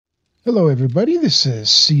Hello everybody, this is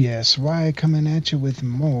CSY coming at you with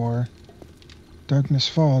more Darkness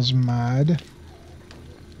Falls mod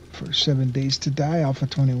for 7 Days to Die, Alpha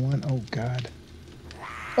 21. Oh god.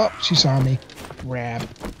 Oh, she saw me. Crap.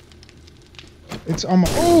 It's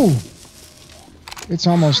almost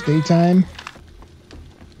daytime.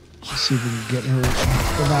 Let's see if we can get her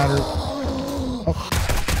without her. Oh.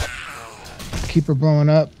 Keep her blowing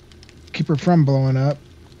up. Keep her from blowing up.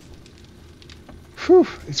 Whew,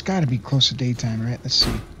 it's got to be close to daytime, right? Let's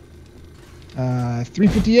see.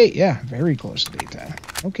 3:58. Yeah, very close to daytime.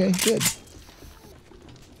 Okay, good.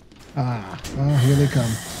 Well, here they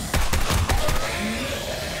come.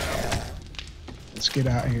 Let's get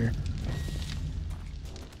out here.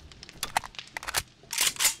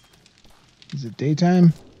 Is it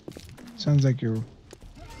daytime? Sounds like you're...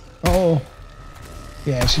 Oh!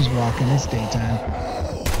 Yeah, she's walking. It's daytime.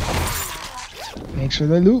 Thanks for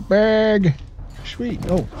the loot bag! Sweet.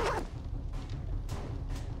 Oh.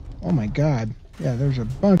 Oh my god. Yeah, there's a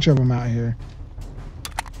bunch of them out here.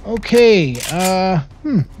 Okay. Time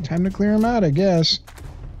to clear them out, I guess.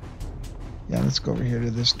 Yeah, let's go over here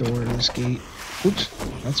to this door, this gate. Oops.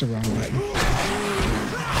 That's the wrong button.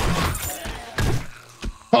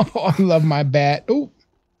 Oh, I love my bat. Oh.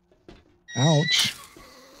 Ouch.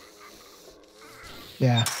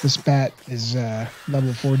 Yeah, this bat is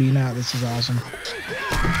level 40 now. This is awesome.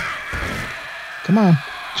 Come on,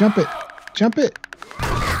 jump it, jump it.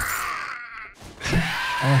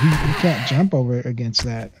 Oh, he can't jump over against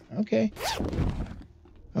that. Okay.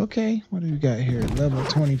 Okay, what do we got here? Level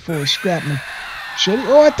 24, scrap machete.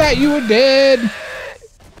 Oh, I thought you were dead.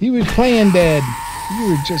 You were playing dead. You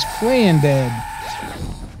were just playing dead.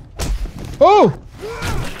 Oh!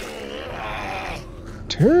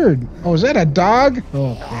 Turd. Oh, is that a dog?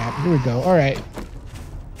 Oh, crap. Here we go. All right.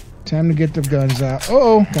 Time to get the guns out.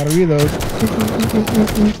 Uh-oh, gotta reload.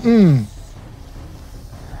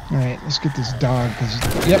 Alright, let's get this dog, because,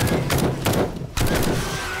 yep.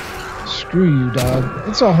 Screw you, dog.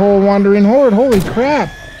 It's a whole wandering horde. Holy crap.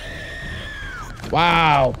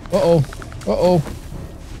 Wow. Uh-oh. Uh-oh.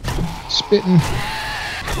 Spitting.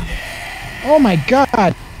 Oh my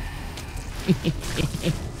god.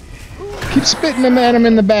 Keep spitting them at him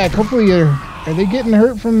in the back. Hopefully, are they getting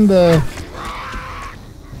hurt from the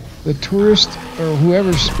tourist or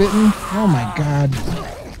whoever's spitting? Oh my god.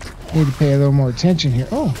 Need to pay a little more attention here.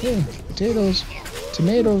 Oh, hey, potatoes,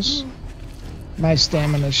 tomatoes. My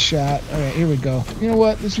stamina's shot. Alright, here we go. You know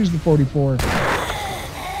what? Let's use the 44.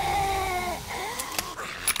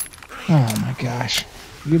 Oh my gosh.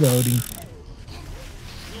 Reloading.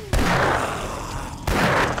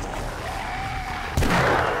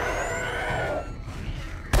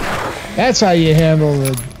 That's how you handle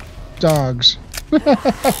the dogs.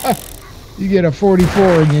 You get a 44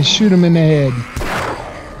 and you shoot them in the head.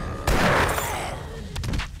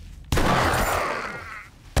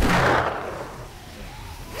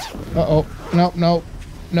 Uh-oh. Nope, nope,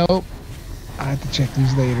 nope. I have to check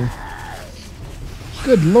these later.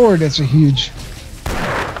 Good lord, that's a huge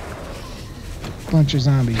bunch of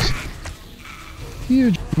zombies.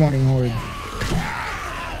 Huge fucking horde.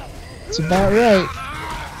 That's about right.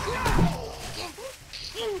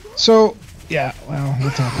 So, yeah, well,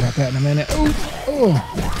 we'll talk about that in a minute. Oh,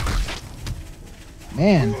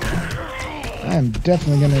 man, I'm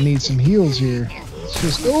definitely going to need some heals here. It's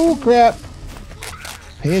just, oh, crap.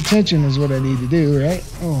 Pay attention is what I need to do, right?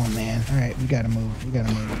 Oh, man. All right, we got to move. We got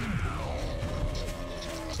to move.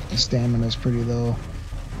 The stamina's pretty low. All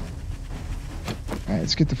right,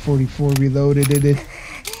 let's get the 44 reloaded.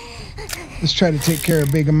 Let's try to take care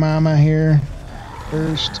of Big Mama here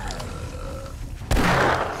first.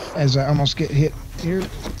 As I almost get hit here.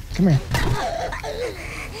 Come here.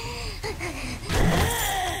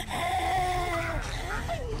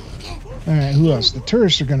 Alright, who else? The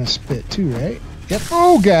tourists are gonna spit too, right? Yep.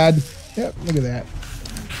 Oh god. Yep, look at that.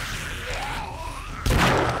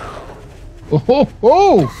 Oh,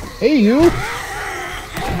 oh! Hey you!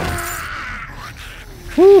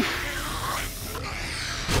 Whew.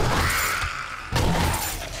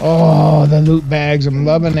 Oh, the loot bags, I'm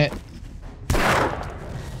loving it.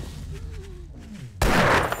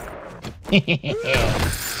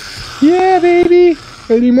 Yeah, baby.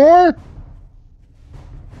 Any more?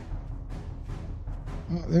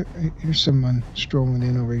 Oh, here's someone strolling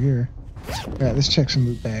in over here. All right, let's check some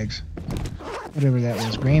loot bags. Whatever that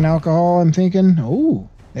was. Grain alcohol, I'm thinking. Oh,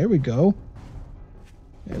 there we go.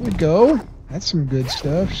 There we go. That's some good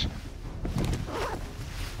stuff.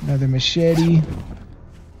 Another machete.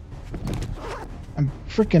 I'm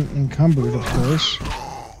freaking encumbered, of course.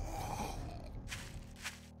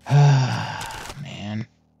 Ah, man.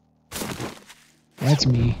 That's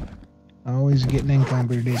me. Always getting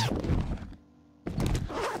encumbered.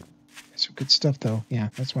 Some good stuff, though. Yeah,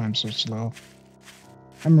 that's why I'm so slow.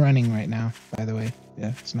 I'm running right now, by the way.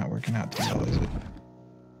 Yeah, it's not working out too well, is it?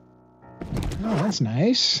 Oh, that's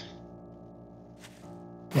nice.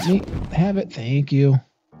 Let me have it. Thank you.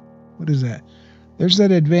 What is that? There's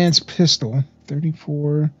that advanced pistol.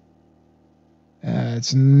 34.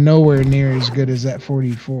 It's nowhere near as good as that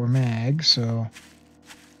 44 mag, so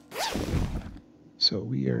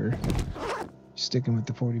we are sticking with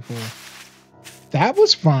the 44. That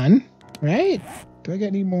was fun, right? Do I get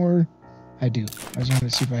any more? I do. I was wanting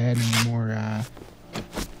to see if I had any more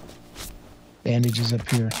bandages up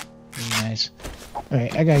here. Really nice. All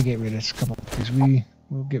right, I gotta get rid of this couple of things.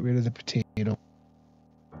 We'll get rid of the potato.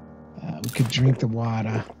 We could drink the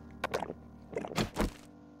water.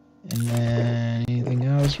 And then anything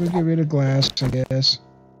else? We'll get rid of glass, I guess.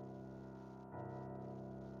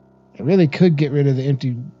 I really could get rid of the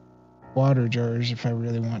empty water jars if I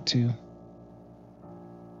really want to.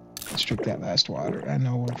 Let's drink that last water. I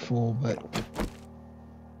know we're full, but...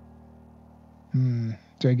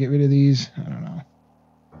 Do I get rid of these? I don't know.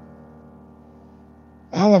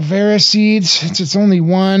 Aloe vera seeds, since it's only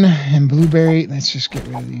one, and blueberry. Let's just get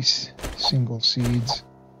rid of these single seeds.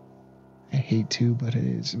 I hate to, but it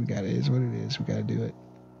is. It is what it is. We gotta do it.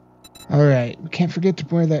 Alright, we can't forget to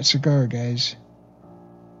wear that cigar, guys.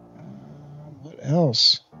 What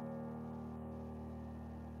else?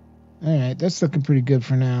 Alright, that's looking pretty good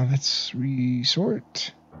for now. Let's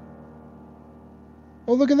resort.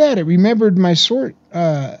 Oh, look at that. It remembered my sort.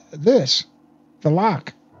 The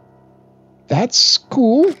lock. That's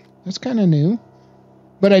cool. That's kind of new.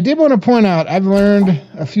 But I did want to point out, I've learned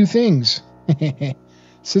a few things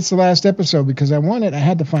since the last episode, because I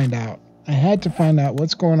had to find out. I had to find out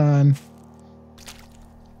what's going on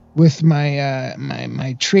with my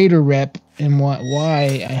my trader rep and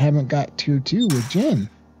why I haven't got tier 2 with Jen.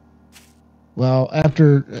 Well,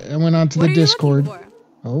 after I went on to the Discord.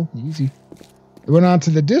 Oh, easy. I went on to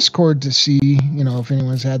the Discord to see, you know, if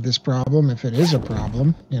anyone's had this problem, if it is a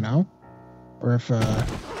problem, you know, or if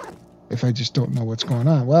I just don't know what's going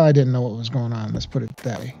on. Well, I didn't know what was going on. Let's put it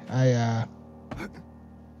that way.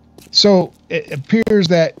 So it appears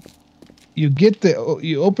that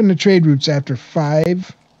you open the trade routes after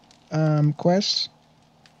 5 quests,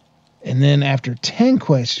 and then after 10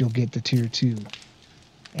 quests, you'll get the tier 2.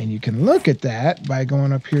 And you can look at that by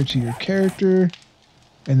going up here to your character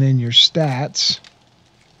and then your stats,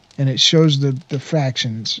 and it shows the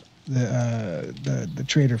factions, the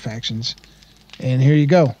trader factions. And here you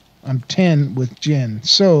go. I'm 10 with Jen.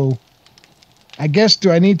 So I guess,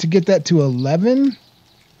 do I need to get that to 11?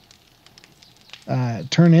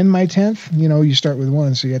 Turn in my 10th? You know, you start with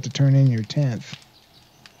 1, so you have to turn in your 10th.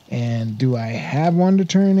 And do I have one to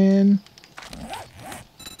turn in?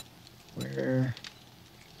 Where?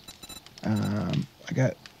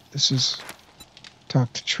 This is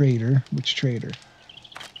talk to trader. Which trader?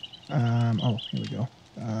 Oh, here we go.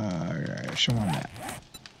 Show on map.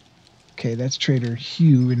 Okay, that's Trader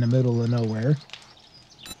Hugh in the middle of nowhere.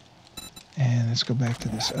 And let's go back to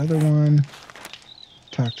this other one.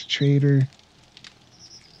 Talk to trader.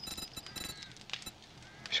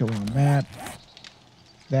 Show on map.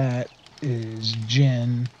 That is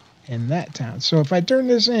Jen in that town. So if I turn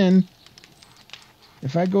this in,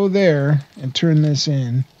 if I go there and turn this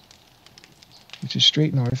in, which is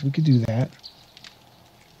straight north, we could do that.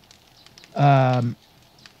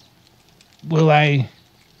 Will I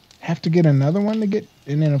have to get another one to get,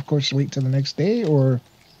 and then of course wait till the next day, or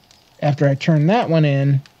after I turn that one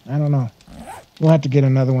in? I don't know. We'll have to get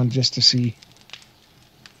another one just to see.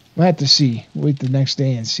 We'll have to see. Wait the next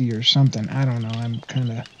day and see, or something. I don't know. I'm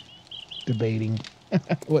kind of debating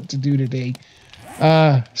what to do today.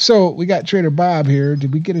 So we got Trader Bob here.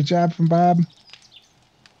 Did we get a job from Bob?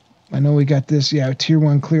 I know we got this. Yeah, tier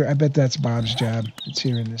 1 clear. I bet that's Bob's job. It's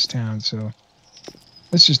here in this town, so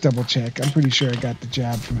let's just double check. I'm pretty sure I got the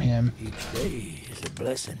job from him. Each day is a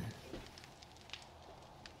blessing.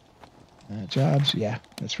 Jobs, yeah,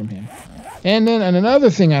 that's from him. And then another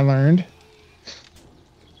thing I learned,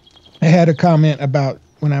 I had a comment about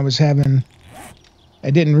when I was having,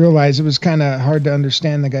 I didn't realize it was kind of hard to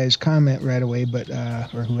understand the guy's comment right away, but,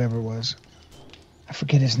 or whoever it was. I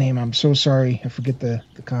forget his name. I'm so sorry. I forget the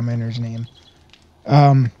commenter's name.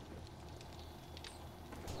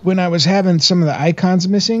 When I was having some of the icons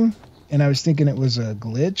missing, and I was thinking it was a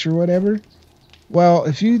glitch or whatever. Well,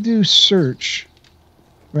 if you do search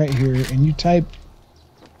right here, and you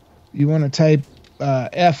want to type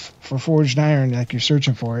F for forged iron, like you're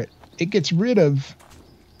searching for it, it gets rid of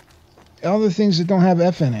all the things that don't have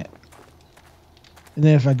F in it. And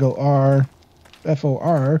then if I go R,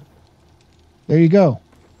 F-O-R, There you go.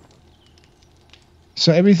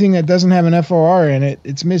 So everything that doesn't have an FOR in it,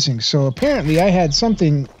 it's missing. So apparently I had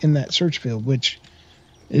something in that search field, which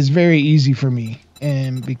is very easy for me.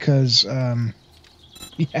 And because,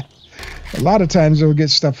 yeah, a lot of times we'll get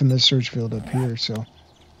stuff in this search field up here. So,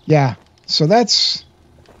 yeah. So that's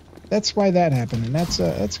why that happened. And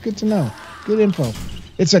that's good to know. Good info.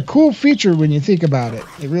 It's a cool feature when you think about it.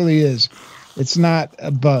 It really is. It's not a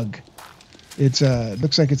bug. It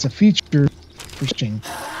looks like it's a feature for searching.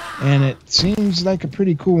 And it seems like a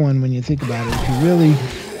pretty cool one when you think about it. If you really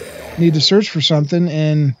need to search for something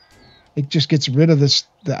and it just gets rid of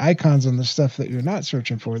the icons on the stuff that you're not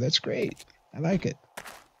searching for, that's great. I like it.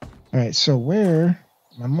 All right, so where...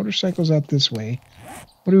 My motorcycle's out this way.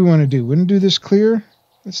 What do we want to do? We want to do this clear?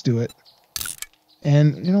 Let's do it.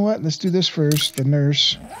 And you know what? Let's do this first. The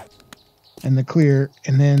nurse and the clear.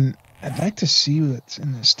 And then I'd like to see what's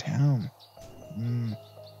in this town.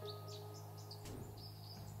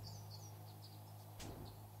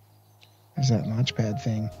 There's that launch pad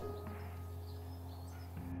thing.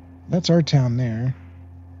 That's our town there.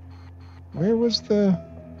 Where was the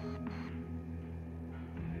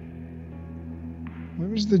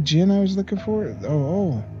gin I was looking for?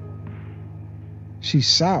 Oh. She's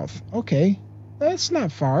south. Okay. That's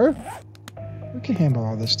not far. We can handle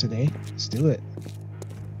all this today. Let's do it.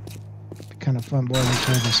 Be kind of fun, boy. Let me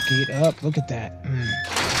turn this gate up. Look at that.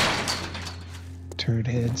 Turd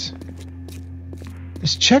heads.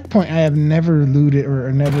 This checkpoint I have never looted or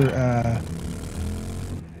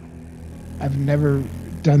I've never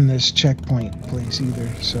done this checkpoint place either,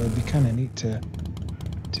 so it'd be kind of neat to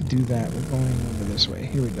do that. We're going over this way.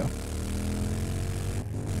 Here we go.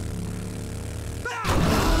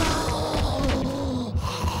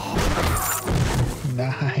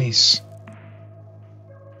 Nice.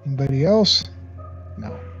 Anybody else?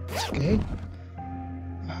 No. Okay.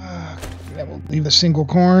 That will leave a single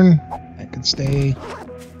corn. That could stay.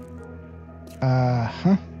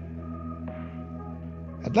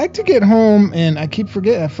 I'd like to get home, and I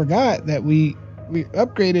forgot that we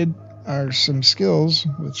upgraded some skills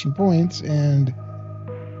with some points, and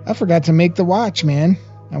I forgot to make the watch, man.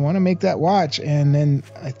 I want to make that watch, and then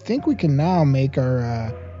I think we can now make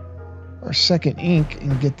our second ink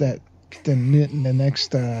and get the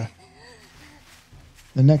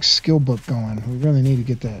next skill book going. We really need to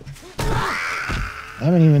get that. I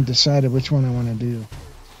haven't even decided which one I want to do.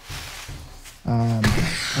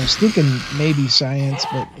 I was thinking maybe science,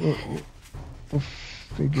 but we'll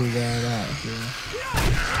figure that out here.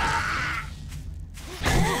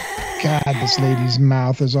 God, this lady's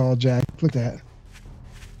mouth is all jacked. Look at that.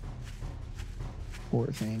 Poor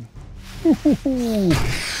thing.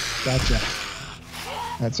 Gotcha.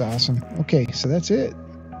 That's awesome. Okay, so that's it.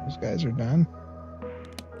 Those guys are done.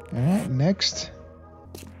 Alright, next.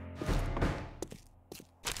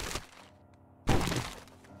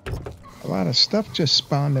 A lot of stuff just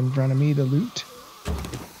spawned in front of me to loot.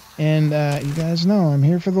 And you guys know I'm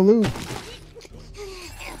here for the loot.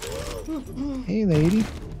 Hey, lady.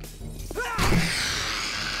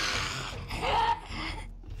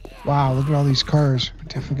 Wow, look at all these cars. We're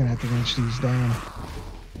definitely gonna have to wrench these down.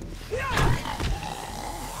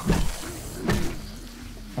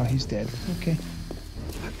 Oh, he's dead. Okay.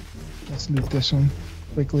 Let's loot this one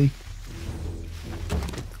quickly.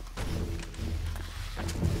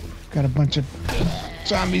 Got a bunch of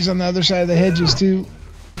zombies on the other side of the hedges too.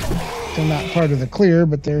 They're not part of the clear,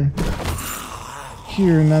 but they're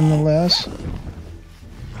here nonetheless.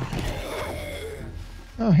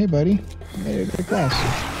 Oh, hey buddy. You made it across.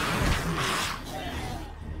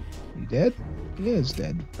 You dead? He is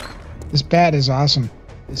dead. This bat is awesome.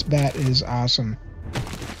 This bat is awesome.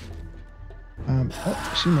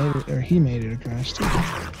 Oh, she made it, or he made it across too.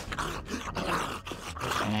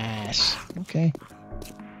 Ass. Okay.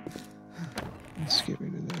 Let's get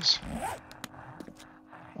rid of this.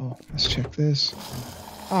 Oh, let's check this.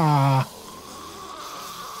 Ah.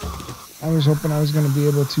 I was hoping I was going to be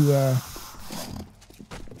able to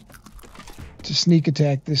sneak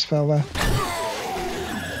attack this fella.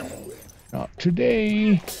 Not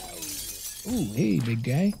today. Ooh, hey, big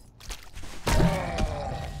guy.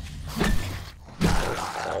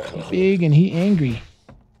 He big and he angry.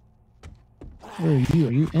 Where are you?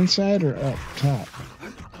 Are you inside or up top?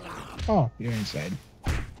 Oh, you're inside.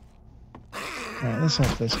 Alright, let's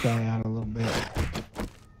help this guy out a little bit.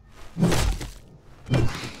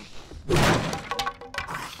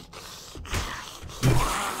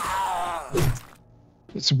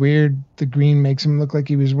 It's weird. The green makes him look like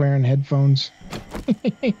he was wearing headphones.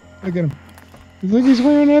 Look at him. Look, he's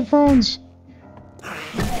wearing headphones.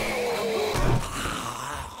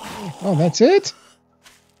 Oh, that's it?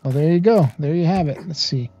 Well, there you go. There you have it. Let's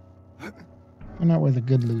see. Find out where the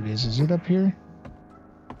good loot is. Is it up here?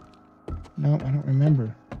 No, I don't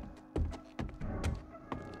remember.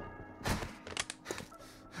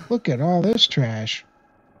 Look at all this trash.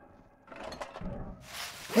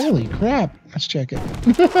 Holy crap. Let's check it.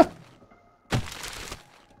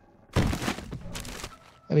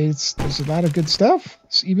 I mean, there's a lot of good stuff.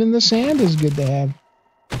 Even the sand is good to have.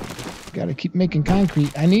 Got to keep making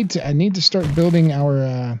concrete. I need to start building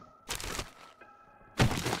our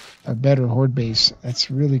a better horde base.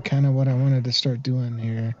 That's really kind of what I wanted to start doing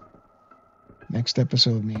here. Next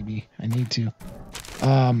episode, maybe. I need to.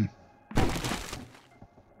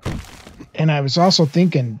 And I was also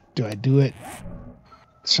thinking, do I do it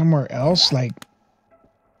somewhere else, like,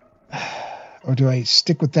 or do I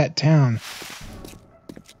stick with that town?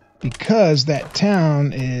 Because that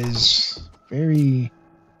town is very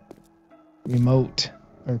remote,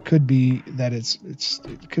 or could be that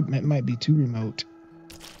it might be too remote.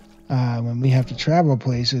 When we have to travel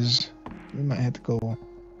places, we might have to go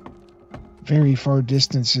very far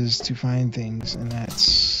distances to find things, and that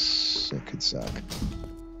could suck.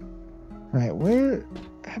 Right,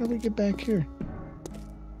 how do we get back here?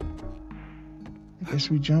 I guess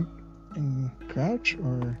we jump and crouch,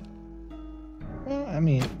 or, well, I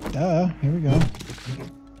mean, duh, here we go.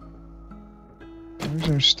 Where's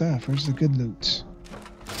our stuff? Where's the good loots?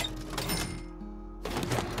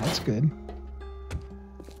 That's good.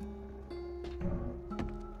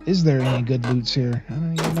 Is there any good loots here? I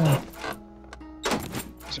don't even know.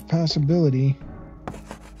 There's a possibility.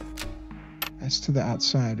 That's to the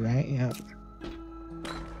outside, right? Yep.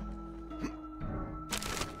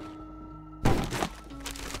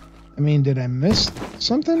 I mean, did I miss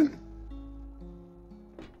something?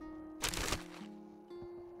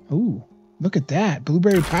 Ooh, look at that.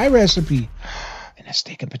 Blueberry pie recipe. And a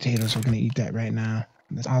steak and potatoes. We're going to eat that right now.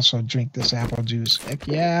 Let's also drink this apple juice. Heck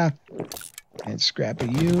yeah. And scrap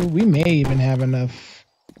of you. We may even have enough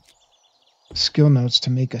skill notes to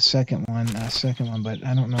make a second one, but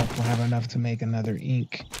I don't know if we'll have enough to make another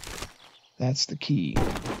ink. That's the key.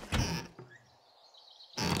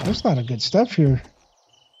 There's a lot of good stuff here.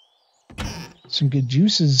 Some good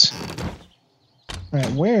juices.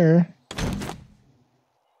 Right, where,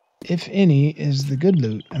 if any, is the good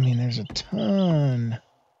loot? I mean, there's a ton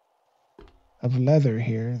of leather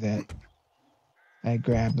here that I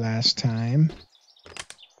grabbed last time.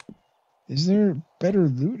 Is there better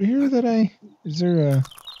loot here that is there a...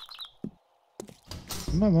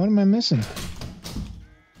 What am I missing?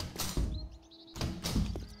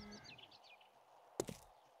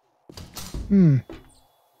 I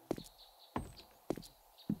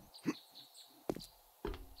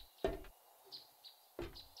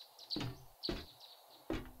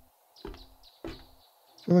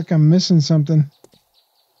feel like I'm missing something.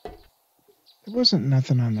 There wasn't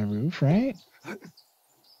nothing on the roof, right?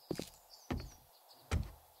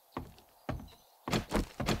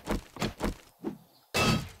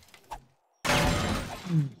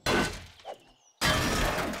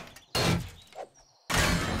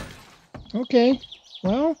 Okay,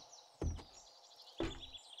 well.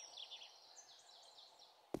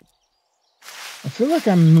 I feel like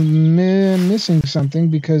I'm missing something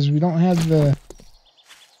because we don't have the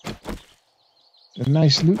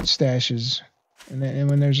nice loot stashes. And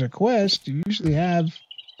when there's a quest, you usually have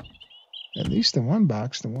at least the one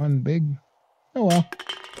box, the one big... Oh, well.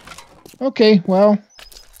 Okay, well,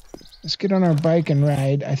 let's get on our bike and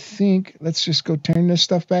ride. I think let's just go turn this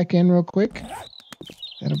stuff back in real quick.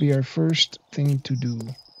 That'll be our first thing to do.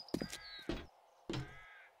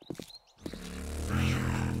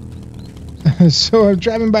 So I'm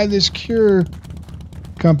driving by this cure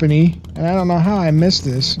company, and I don't know how I missed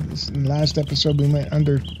this. In the last episode, we went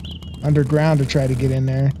underground to try to get in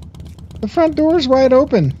there. The front door's wide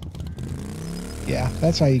open. Yeah,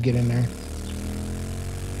 that's how you get in there.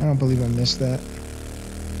 I don't believe I missed that.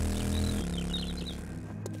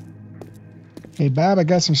 Hey, Bob, I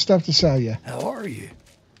got some stuff to sell you. How are you?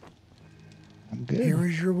 I'm good. Here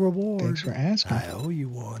is your reward. Thanks for asking. I owe you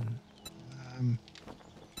one.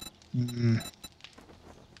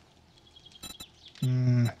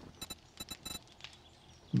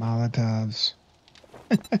 Molotovs.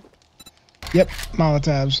 Yep,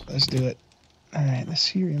 Molotovs. Let's do it. All right, let's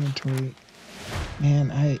see your inventory.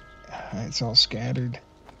 Man, it's all scattered.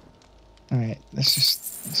 All right,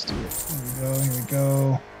 let's do it. Here we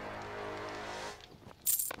go.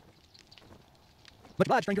 Much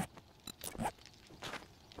obliged, stranger.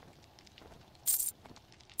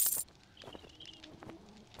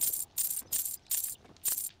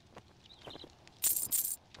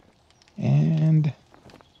 And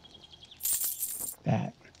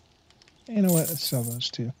that. You know what? Let's sell those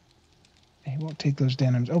too. He won't take those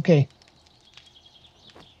denims. Okay.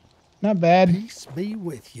 Not bad. Peace be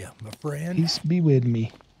with you, my friend. Peace be with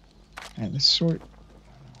me. All right, let's sort.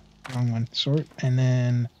 Wrong one. Sort. And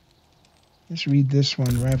then let's read this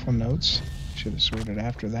one. Rifle notes. Should have sorted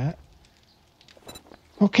after that.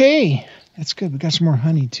 Okay. That's good. We got some more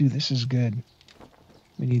honey too. This is good.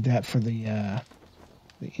 We need that for the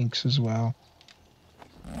inks as well.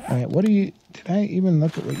 All right. What do you... Did I even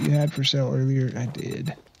look at what you had for sale earlier? I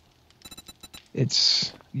did.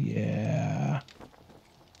 It's... Yeah...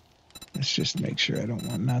 Let's just make sure I don't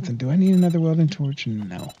want nothing. Do I need another welding torch?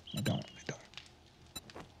 No, I don't.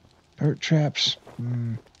 Hurt traps.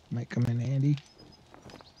 Might come in handy.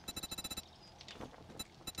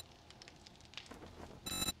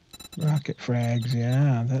 Rocket frags.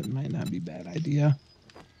 Yeah, that might not be a bad idea.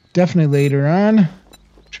 Definitely later on.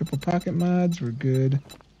 Triple pocket mods. We're good.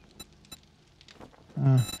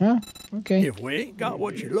 Okay. If we ain't got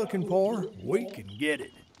what you're looking for, we can get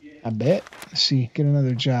it. I bet. Let's see. Get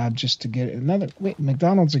another job just to get it. Another. Wait,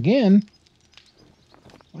 McDonald's again?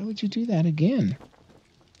 Why would you do that again?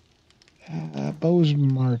 Bose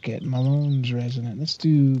Market. Malone's resident. Let's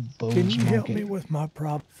do Bose Market. Can you help me with my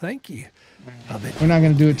problem? Thank you. We're not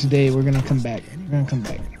going to do it today. We're going to come back. We're going to come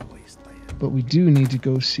back. But we do need to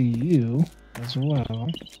go see you as well.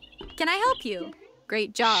 Can I help you?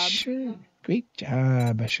 Great job. Sure. Great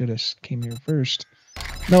job. I should have came here first.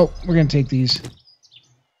 Nope. We're going to take these.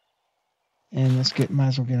 And might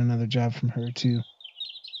as well get another job from her too.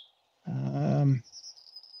 Can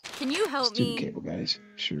you help let's do me? the cable guys.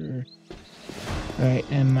 Sure. All right,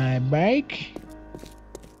 and my bike.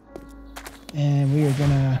 And we are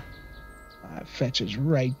gonna fetch is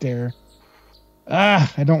right there.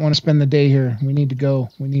 I don't want to spend the day here. We need to go.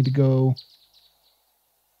 We need to go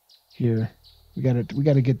here. We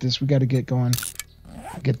gotta get this. We gotta get going.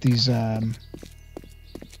 Get these.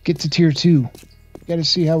 Get to tier 2. Gotta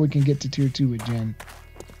see how we can get to tier 2 with Jen.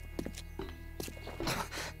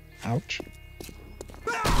 Ouch.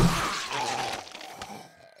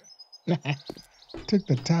 Took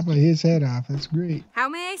the top of his head off. That's great. How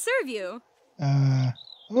may I serve you?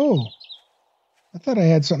 Oh. I thought I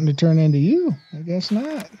had something to turn into you. I guess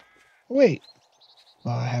not. Wait.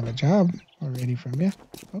 Well, I have a job already from you.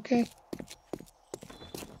 Okay.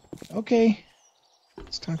 Okay.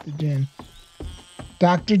 Let's talk to Jen.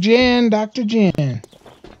 Dr. Jen, Dr. Jen.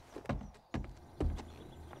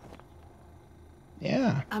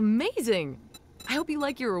 Yeah. Amazing. I hope you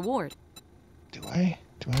like your reward. Do I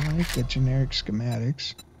like the generic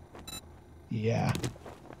schematics? Yeah.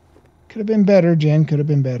 Could have been better, Jen. Could have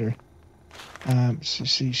been better. So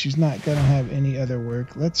see, she's not gonna have any other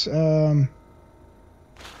work. Let's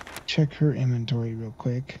check her inventory real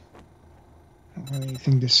quick. I don't have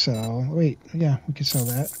anything to sell. Wait, yeah, we could sell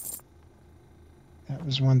that. That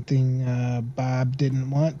was one thing Bob didn't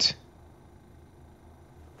want.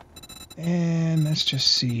 And let's just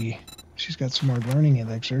see. She's got some more learning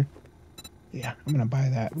elixir. Yeah, I'm gonna buy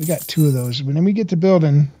that. We got 2 of those. When we get to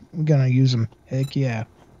building, we're gonna use them. Heck yeah.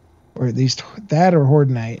 Or at least that or Horde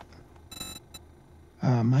Night.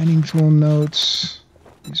 Mining tool notes.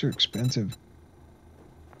 These are expensive.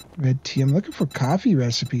 Red tea. I'm looking for coffee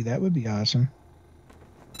recipe. That would be awesome.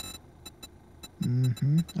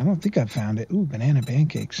 I don't think I found it. Ooh, banana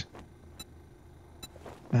pancakes.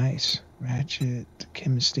 Nice. Ratchet.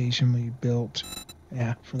 Chem station we built.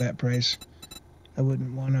 Yeah, for that price. I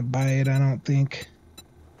wouldn't want to buy it, I don't think.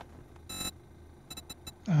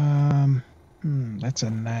 That's a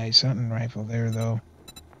nice hunting rifle there, though.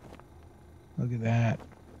 Look at that.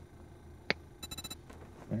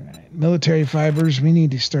 Alright, military fibers. We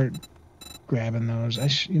need to start grabbing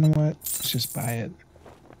those. You know what? Let's just buy it.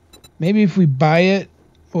 Maybe if we buy it,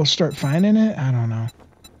 we'll start finding it? I don't know.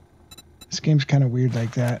 This game's kind of weird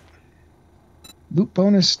like that. Loot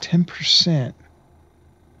bonus 10%.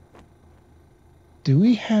 Do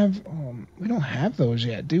we have... we don't have those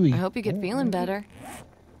yet, do we? I hope you get feeling better.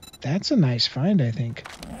 That's a nice find, I think.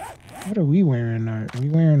 What are we wearing? Are we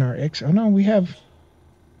wearing our X? Oh, no, we have...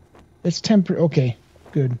 It's 10%. Okay,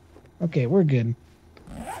 good. Okay, we're good.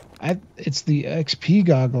 It's the XP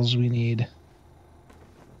goggles we need.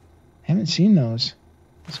 Haven't seen those.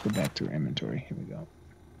 Let's go back to our inventory. Here we go.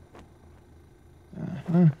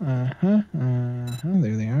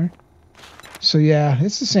 There they are. So, yeah,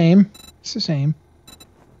 it's the same. It's the same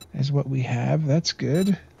as what we have. That's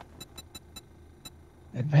good.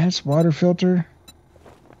 Advanced water filter.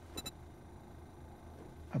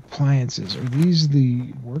 Appliances. Are these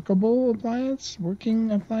the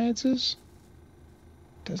working appliances?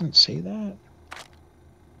 Doesn't say that.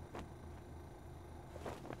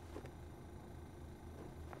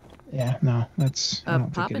 Yeah, no, that's... I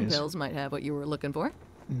don't think it Poppin' is. pills might have what you were looking for.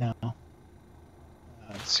 No.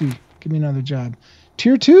 Let's see. Give me another job.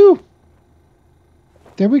 Tier 2!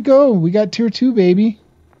 There we go. We got Tier 2, baby.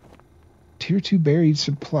 Tier 2 buried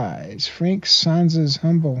supplies. Frank Sansa's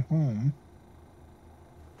humble home.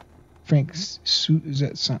 Frank's suit is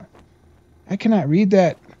that son. I cannot read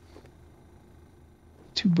that.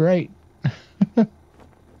 Too bright. Let's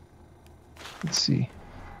see.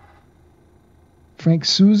 Frank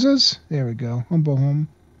Souza's? There we go. Humble home.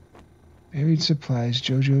 Buried supplies.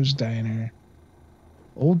 JoJo's diner.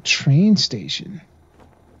 Old train station.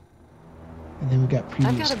 And then we got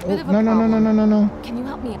previous. I've got a bit of a no. Can you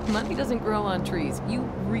help me? Money doesn't grow on trees.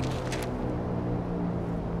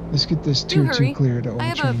 Let's get this tier 2 cleared at old I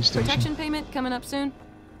have train a station. protection payment coming up soon.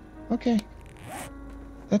 Okay.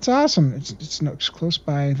 That's awesome. It's close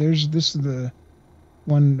by. This is the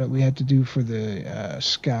one that we had to do for the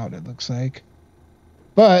scout, it looks like.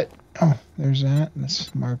 But, oh, there's that.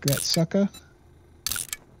 Let's mark that sucker.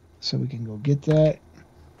 So we can go get that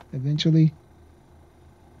eventually.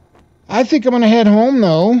 I think I'm going to head home,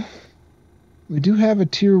 though. We do have a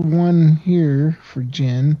tier 1 here for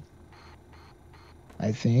Jen.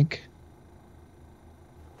 I think.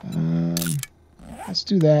 Let's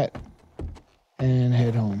do that and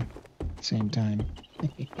head home at the same time.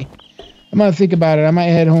 I'm going to think about it. I might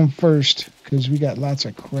head home first because we got lots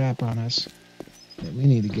of crap on us that we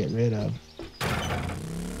need to get rid of.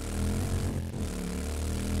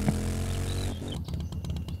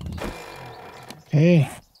 Okay.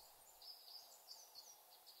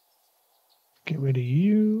 Get rid of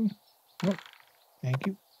you. Oh, thank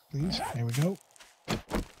you. Please. There we go.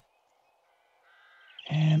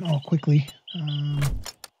 And quickly. Let's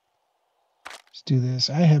do this.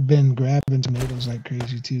 I have been grabbing tomatoes like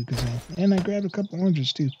crazy too, and I grabbed a couple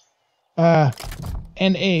oranges too.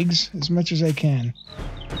 And eggs as much as I can.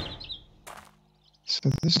 So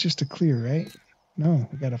this is just a clear, right? No,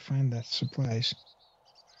 we gotta find the supplies.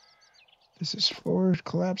 This is forward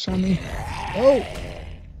collapse on me. Oh!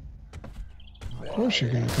 Of course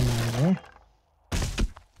you're gonna come out of there.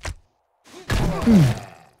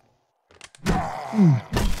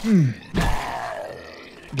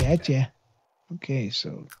 Gotcha. Okay,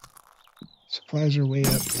 so supplies are way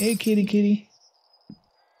up. Hey, kitty, kitty.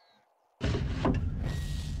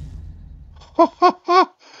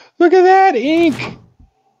 Look at that ink.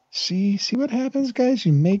 See what happens, guys?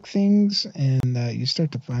 You make things and you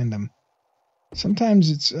start to find them. Sometimes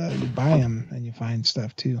it's you buy them and you find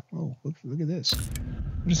stuff too. Oh, look at this.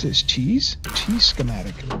 What is this? Cheese? Cheese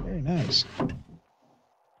schematic. Very nice.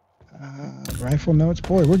 Rifle notes.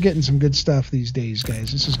 Boy, we're getting some good stuff these days,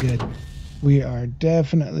 guys. This is good. We are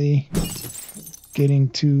definitely getting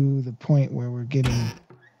to the point where we're getting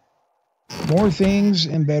more things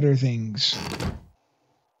and better things.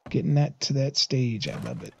 Getting that to that stage. I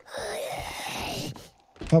love it.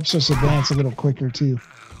 Helps us advance a little quicker, too.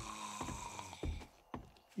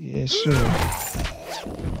 Yes, sir.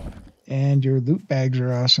 And your loot bags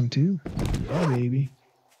are awesome, too. Yeah, baby.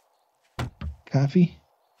 Coffee.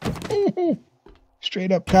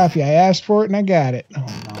 Straight up coffee. I asked for it and I got it. Oh,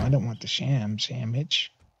 no, I don't want the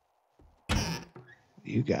sandwich.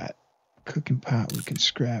 You got cooking pot. We can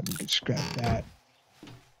scrap that.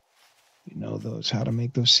 You know those, how to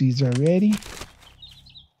make those seeds already.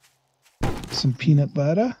 Some peanut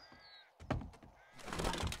butter.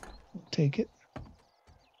 We'll take it.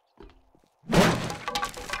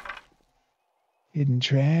 Hidden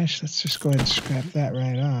trash. Let's just go ahead and scrap that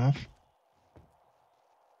right off.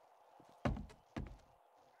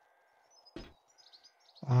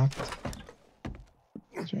 Locked.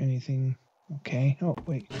 Is there anything? Okay. Oh,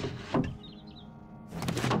 wait.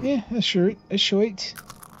 Yeah, a shirt. Looks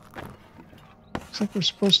like we're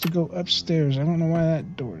supposed to go upstairs. I don't know why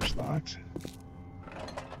that door is locked.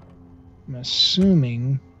 I'm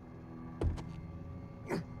assuming...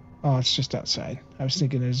 Oh, it's just outside. I was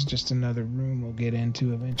thinking there's just another room we'll get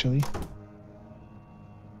into eventually.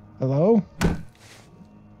 Hello?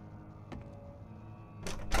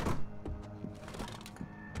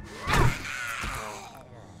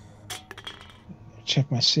 Check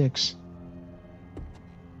my 6.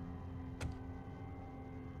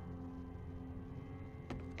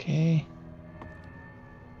 Okay.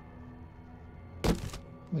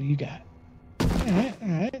 What do you got?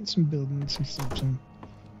 Alright. Some building, some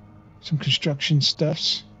construction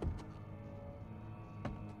stuffs.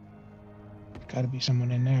 Gotta be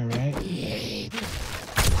someone in there, right?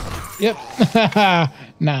 Yep.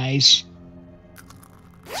 Nice.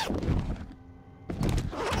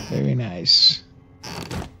 Very nice.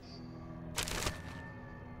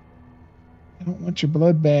 I don't want your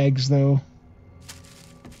blood bags, though.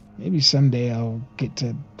 Maybe someday I'll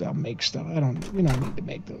make stuff. We don't need to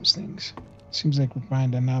make those things. Seems like we're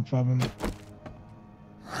finding enough of them.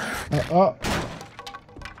 Oh.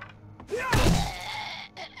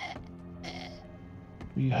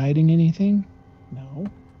 Are you hiding anything? No.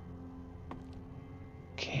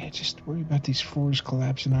 Okay, I just worry about these floors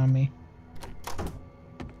collapsing on me.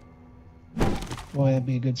 Boy, that'd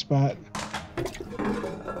be a good spot.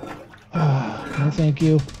 No thank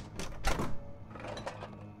you.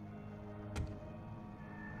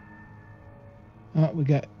 Oh, we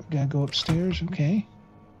gotta go upstairs. Okay.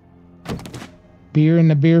 Beer in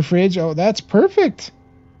the beer fridge. Oh, that's perfect.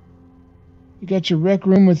 You got your rec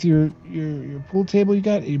room with your pool table. You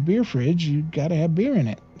got your beer fridge. You gotta have beer in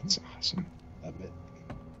it. That's awesome. Love it.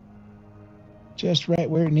 Just right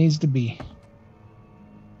where it needs to be.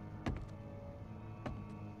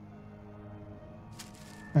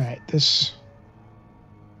 All right, this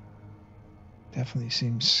definitely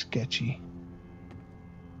seems sketchy.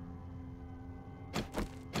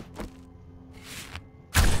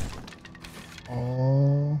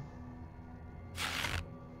 Oh.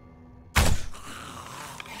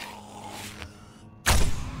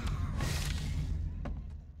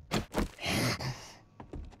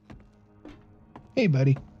 Hey,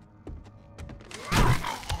 buddy.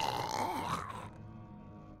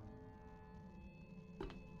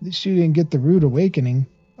 At least you didn't get the rude awakening.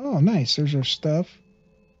 Oh, nice. There's our stuff.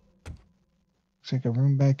 Looks like a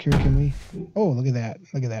room back here. Can we? Oh, look at that.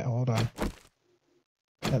 Look at that. Hold on.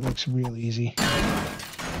 That looks real easy.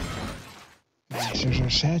 Nice. There's our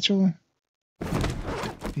satchel.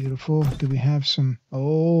 Beautiful. Do we have some?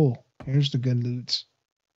 Oh, here's the good loots.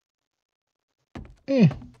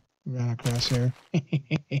 Run across here.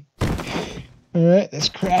 All right, let's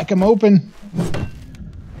crack them open.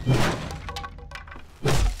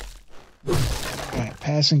 All right,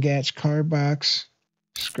 pass and gatch card box.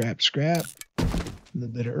 Scrap. A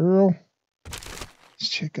little bit of Earl. Let's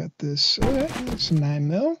check out this. That's a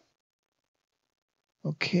 9mm.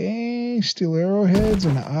 Okay, steel arrowheads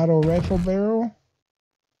and an auto rifle barrel.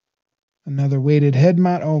 Another weighted head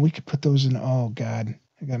mount. Oh, we could put those in. Oh, God.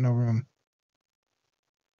 I got no room.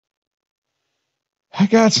 I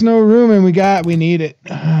got no room, and we need it.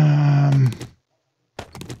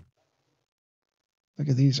 Look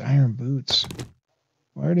at these iron boots.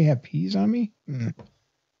 I already have peas on me?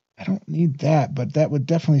 I don't need that, but that would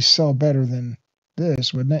definitely sell better than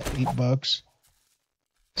this, wouldn't it? $8.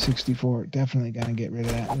 64. Definitely gonna get rid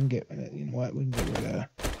of that. We can get rid of, you know what? We can get rid of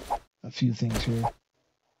a few things here.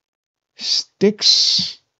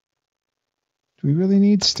 Sticks. Do we really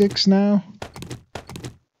need sticks now?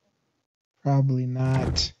 Probably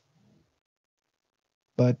not.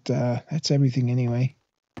 But that's everything anyway.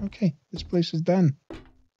 Okay, this place is done.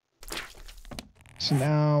 So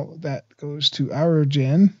now that goes to our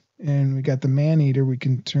gen, and we got the man-eater we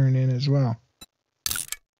can turn in as well.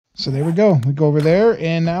 So there we go. We go over there,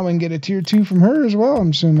 and now we can get a tier 2 from her as well, I'm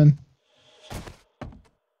assuming.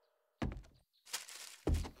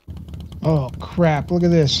 Oh, crap. Look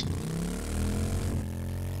at this.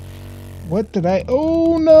 What did I...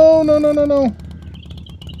 Oh, no.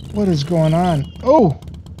 What is going on? Oh!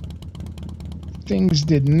 Things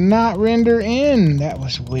did not render in. That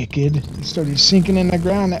was wicked. It started sinking in the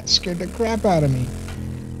ground. That scared the crap out of me.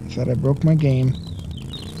 I thought I broke my game.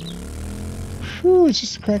 Whew, it's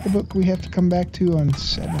just a cracker book we have to come back to on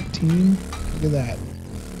 17. Look at that.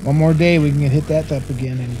 One more day we can hit that up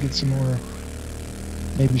again and get some more...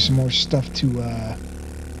 Maybe some more stuff to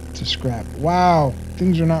scrap. Wow,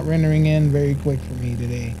 things are not rendering in very quick for me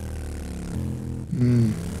today.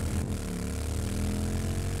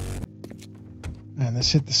 And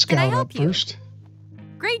let's hit the scout up first.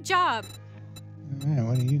 Great job. All right,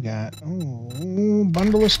 what do you got? Oh,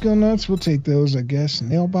 bundle of skill nuts. We'll take those, I guess.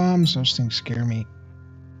 Nail bombs. Those things scare me.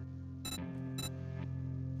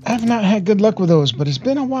 I've not had good luck with those, but it's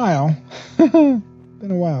been a while. Been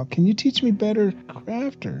a while. Can you teach me better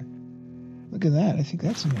crafter? Look at that. I think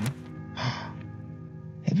that's new.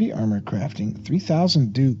 Heavy armor crafting.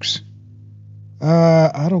 3,000 dukes.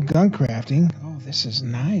 Auto gun crafting. Oh, this is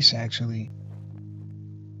nice, actually.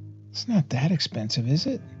 It's not that expensive, is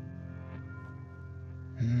it?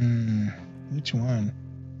 Which one?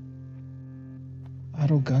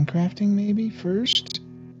 Auto gun crafting, maybe, first?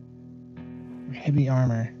 Or heavy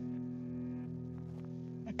armor?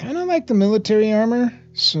 I kind of like the military armor,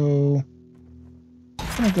 so...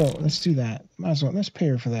 I'm gonna go. Let's do that. Might as well. Let's pay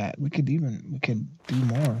her for that. We could do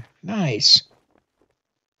more. Nice.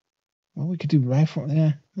 Well, we could do rifle.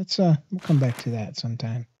 Yeah. Let's we'll come back to that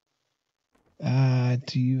sometime.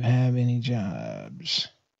 Do you have any jobs?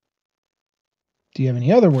 Do you have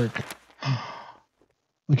any other work?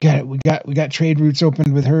 We got it. We got trade routes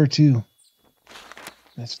opened with her too.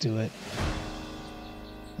 Let's do it.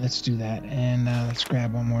 Let's do that, and let's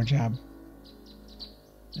grab one more job.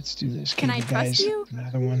 Let's do this. Can I Cable trust guys. you?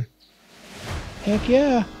 Another one. Heck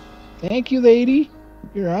yeah! Thank you, lady.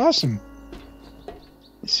 You're awesome.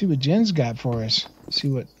 Let's see what Jen's got for us. See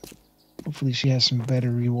what. Hopefully, she has some better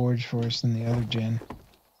rewards for us than the other Jen.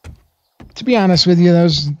 To be honest with you,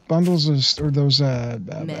 those bundles or those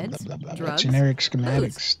Meds, drugs, generic schematics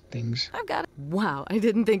booze. things I've got it. Wow, I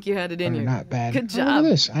didn't think you had it in are you. not bad. Good Oh, job. look at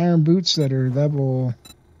this. Iron boots that are level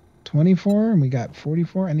 24, and we got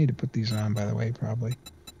 44. I need to put these on, by the way, probably.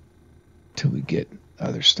 Till we get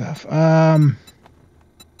other stuff.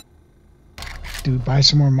 Do we buy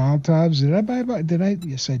some more Molotovs? Did I buy? Did I?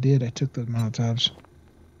 Yes, I did. I took the Molotovs.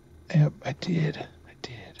 Yep, I did.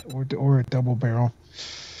 Or a double barrel.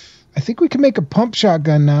 I think we can make a pump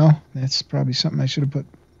shotgun now. That's probably something I should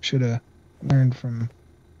have learned from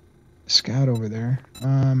Scout over there.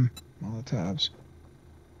 Molotovs.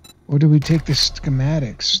 Or do we take the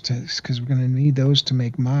schematics? Because we're going to need those to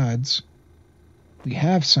make mods. We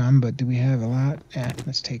have some, but do we have a lot?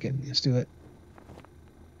 Let's take it. Let's do it.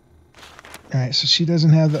 Alright, so she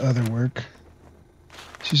doesn't have the other work.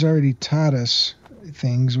 She's already taught us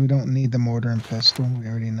things. We don't need the mortar and pestle. We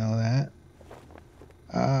already know that.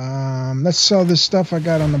 Let's sell this stuff I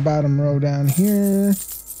got on the bottom row down here.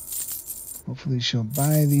 Hopefully she'll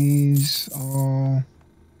buy these all.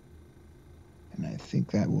 And I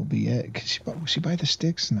think that will be it. Will she buy the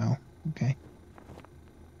sticks? No. Okay.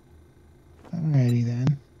 Alrighty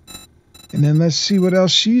then. And then let's see what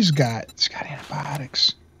else she's got. It's got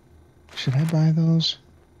antibiotics. Should I buy those?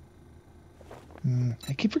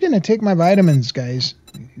 I keep forgetting to take my vitamins, guys.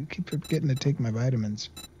 I keep forgetting to take my vitamins.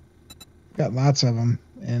 Got lots of them.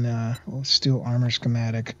 And steel armor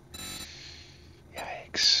schematic.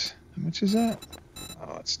 Yikes. How much is that?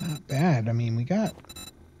 Oh, it's not bad. I mean, we got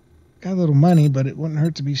a little money, but it wouldn't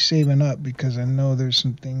hurt to be saving up because I know there's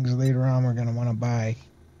some things later on we're going to want to buy.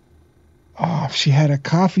 Oh, if she had a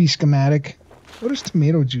coffee schematic. What does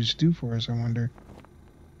tomato juice do for us, I wonder?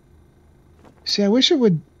 See, I wish it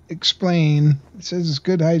would explain. It says it's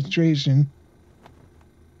good hydration.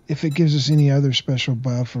 If it gives us any other special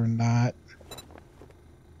buff or not.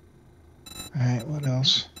 Alright, what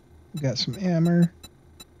else? We got some hammer.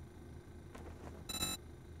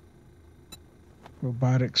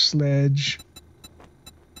 Robotic sledge.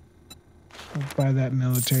 I'll buy that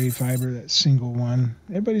military fiber, that single one.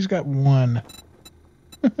 Everybody's got one.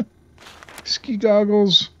 Ski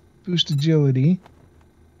goggles. Boost agility.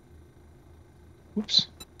 Whoops.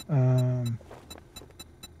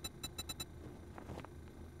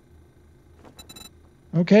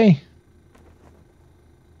 Okay.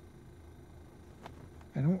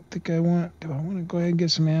 I don't think I want... Do I want to go ahead and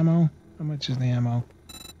get some ammo? How much is the ammo?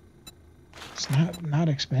 It's not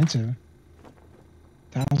expensive.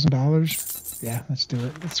 $1,000? Yeah, let's do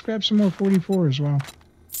it. Let's grab some more 44 as well.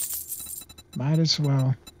 Might as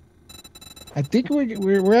well. I think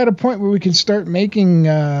we're at a point where we can start making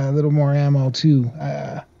a little more ammo too.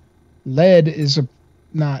 Lead is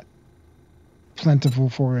not plentiful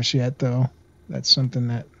for us yet, though. That's something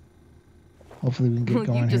that hopefully we can get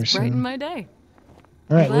going here soon. You just brightened my day.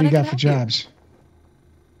 All right, what do you got for jobs?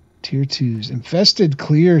 Tier 2s. Infested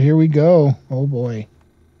clear. Here we go. Oh, boy.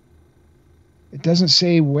 It doesn't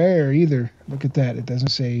say where either. Look at that. It doesn't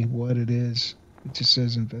say what it is. It just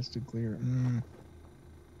says infested clear.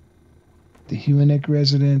 The Huanic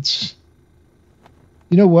residence.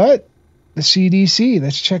 You know what? The CDC.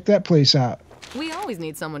 Let's check that place out. We always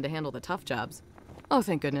need someone to handle the tough jobs. Oh,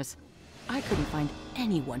 thank goodness. I couldn't find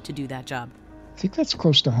anyone to do that job. I think that's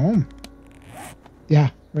close to home.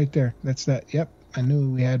 Yeah, right there. That's that. Yep. I knew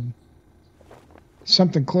we had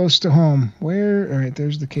something close to home. Where? All right,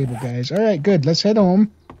 there's the cable guys. All right, good. Let's head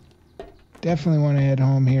home. Definitely want to head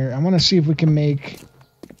home here. I want to see if we can make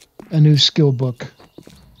a new skill book.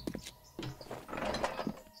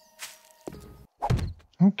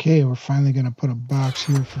 Okay, we're finally going to put a box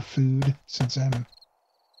here for food since I'm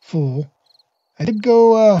full. I did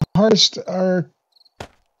go harvest our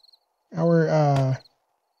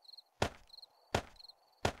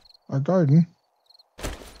garden,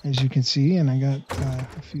 as you can see, and I got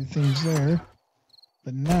a few things there.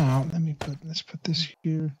 But now, let's put this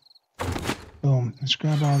here. Boom. Let's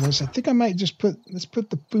grab all this. I think I might just let's put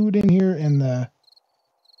the food in here and the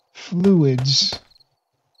fluids,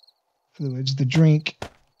 the drink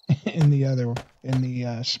in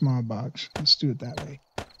the small box. Let's do it that way.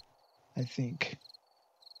 I think.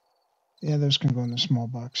 Yeah, those can go in the small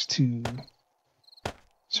box too.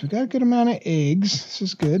 So we got a good amount of eggs. This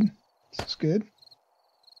is good.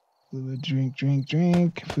 Fluid, drink, drink,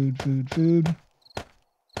 drink. Food, food, food.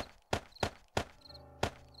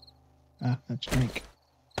 Ah, that's drink.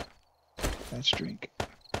 That's drink.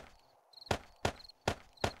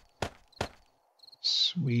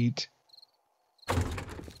 Sweet.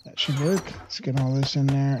 That should work. Let's get all this in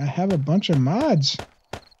there. I have a bunch of mods.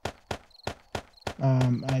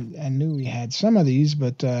 I knew we had some of these,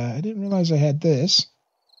 but I didn't realize I had this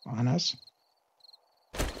on us.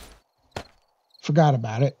 Forgot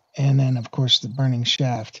about it. And then, of course, the burning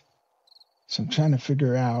shaft. So I'm trying to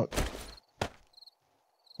figure out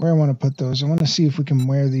where I want to put those. I want to see if we can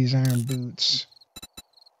wear these iron boots.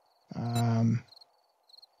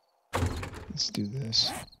 Let's do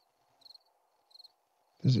this.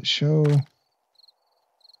 Does it show?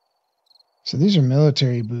 So these are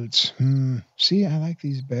military boots. See, I like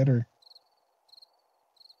these better.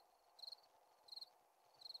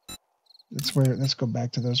 Let's go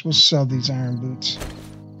back to those. We'll sell these iron boots.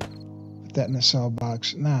 Put that in the sell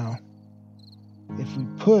box. Now, if we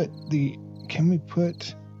put the... Can we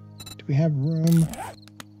put... Do we have room?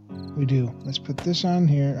 We do. Let's put this on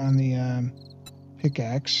here on the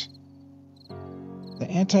pickaxe. The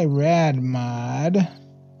anti-rad mod.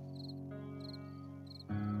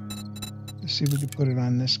 Let's see if we can put it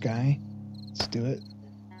on this guy. Let's do it.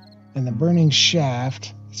 And the burning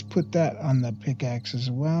shaft. Let's put that on the pickaxe as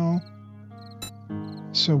well.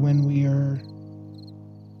 So when we are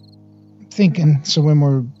thinking, so when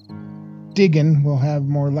we're digging, we'll have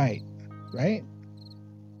more light, right?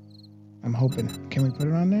 I'm hoping. Can we put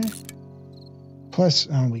it on there? Plus,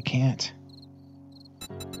 oh, we can't.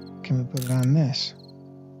 Can we put it on this?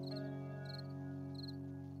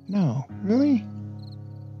 No, really?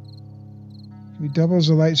 Can be doubles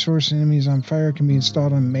the light source enemies on fire can be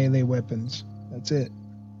installed on melee weapons. That's it.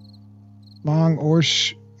 Long or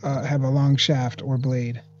have a long shaft or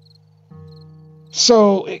blade.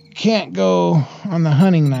 So it can't go on the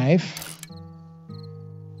hunting knife,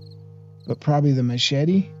 but probably the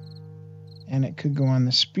machete, and it could go on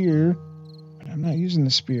the spear, but I'm not using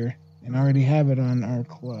the spear and I already have it on our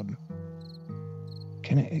club.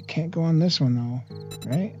 It can't go on this one though,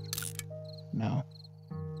 right? No.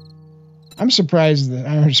 I'm surprised that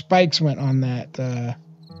iron spikes went on that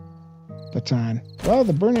baton. Well,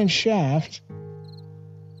 the burning shaft,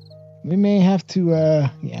 we may have to,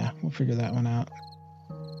 yeah, we'll figure that one out.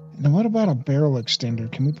 And then what about a barrel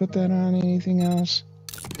extender? Can we put that on anything else?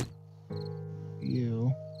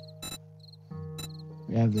 You.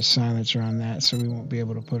 We have the silencer on that, so we won't be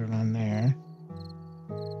able to put it on there.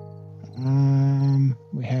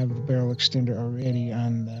 We have the barrel extender already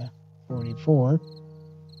on the 44.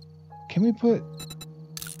 Can we put...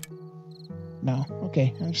 No,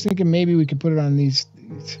 okay. I was thinking maybe we could put it on these.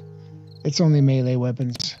 It's only melee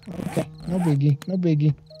weapons. Okay, no biggie, no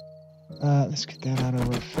biggie. Let's get that out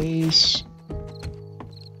of our face.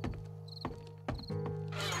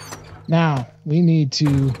 Now, we need to...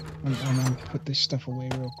 I'm going to put this stuff away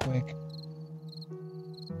real quick.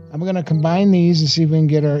 I'm going to combine these and see if we can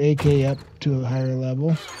get our AK up to a higher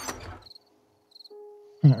level.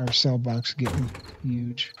 Our cell box is getting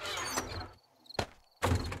huge.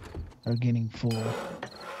 Are getting full.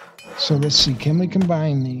 So let's see, can we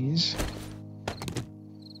combine these?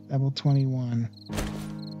 Level 21.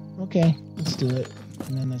 Okay, let's do it.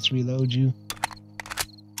 And then let's reload you.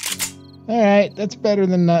 Alright, that's better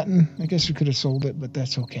than nothing. I guess we could have sold it, but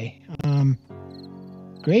that's okay.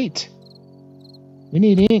 Great. We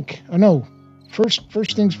need ink. Oh no.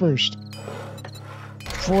 First things first.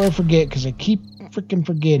 Before I forget, because I keep freaking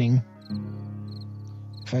forgetting.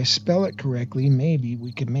 If I spell it correctly, maybe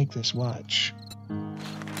we could make this watch.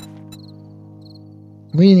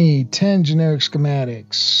 We need 10 generic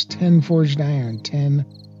schematics, 10 forged iron, 10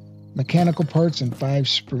 mechanical parts, and 5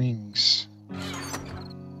 springs.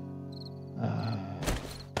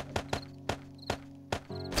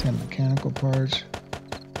 10 mechanical parts,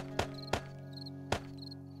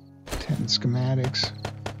 10 schematics.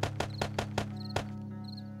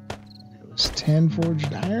 It was 10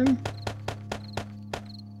 forged iron?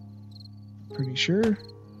 Pretty sure.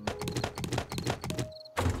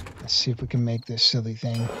 Let's see if we can make this silly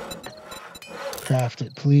thing. Craft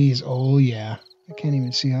it, please. Oh, yeah. I can't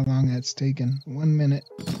even see how long that's taken. 1 minute.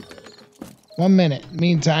 1 minute.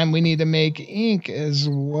 Meantime, we need to make ink as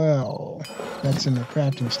well. That's in the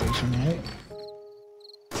crafting station, right?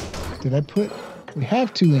 Did I put... We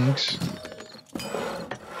have 2 inks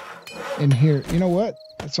in here. You know what?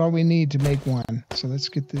 That's all we need to make 1. So let's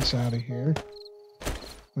get this out of here.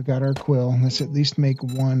 We got our quill. Let's at least make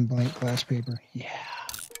 1 blank glass paper. Yeah.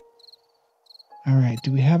 All right.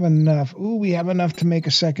 Do we have enough? Ooh, we have enough to make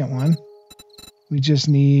a second one. We just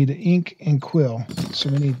need ink and quill. So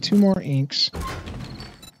we need 2 more inks.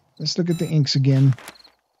 Let's look at the inks again.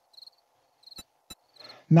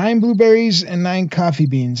 9 blueberries and 9 coffee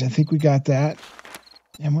beans. I think we got that.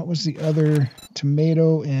 And what was the other?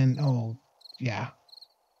 Tomato and, oh, yeah.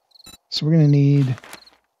 So we're going to need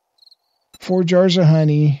 4 jars of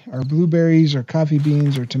honey, or blueberries, or coffee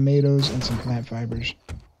beans, or tomatoes, and some plant fibers.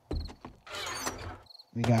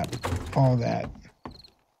 We got all that.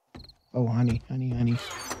 Oh, honey.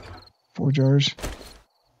 4 jars.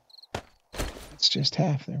 That's just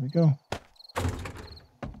half. There we go.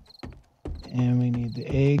 And we need the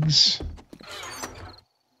eggs.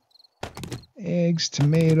 Eggs,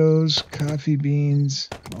 tomatoes, coffee beans.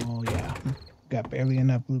 Oh, yeah. Got barely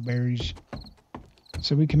enough blueberries.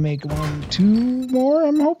 So we can make 1, 2 more,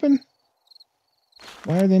 I'm hoping.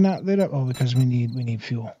 Why are they not lit up? Oh, because we need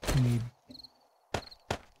fuel. We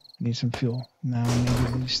need some fuel. Now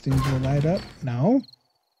maybe these things will light up. No.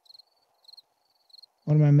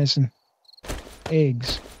 What am I missing?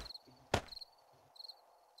 Eggs.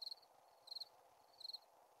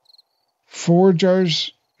 4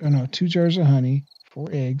 jars, oh no, 2 jars of honey, 4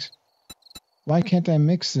 eggs. Why can't I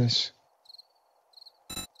mix this?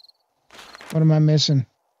 What am I missing?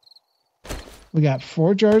 We got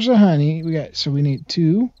 4 jars of honey. So we need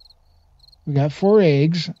 2. We got 4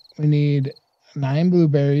 eggs. We need 9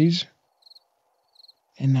 blueberries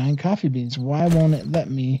and 9 coffee beans. Why won't it let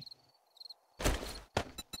me?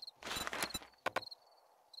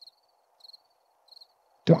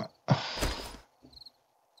 Don't. Oh,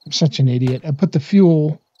 I'm such an idiot. I put the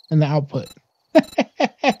fuel in the output.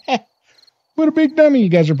 What a big dummy. You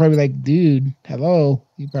guys are probably like, dude, hello.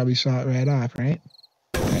 You probably saw it right off, right?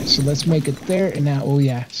 All right, so let's make it there. And now, oh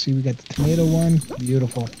yeah, see, we got the tomato one.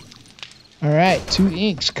 Beautiful. All right, 2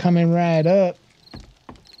 inks coming right up.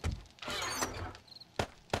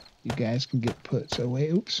 You guys can get put. So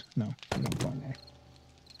wait, oops. No, you don't go in there.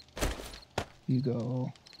 You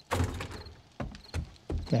go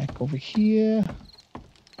back over here.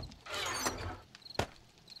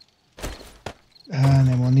 And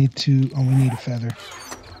then we'll need to, oh, we need a feather.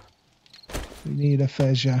 We need a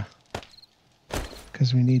feather.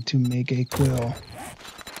 Because we need to make a quill.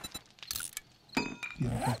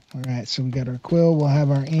 Beautiful. All right, so we got our quill. We'll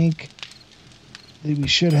have our ink. We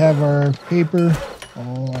should have our paper.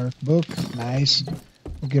 Oh, our book. Nice.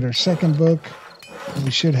 We'll get our second book.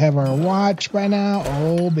 We should have our watch by now.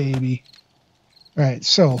 Oh, baby. All right,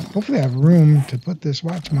 so hopefully I have room to put this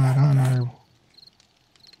watch mod on our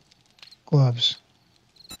gloves.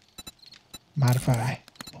 Modify.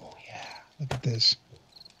 Oh, yeah. Look at this.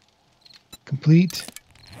 Complete.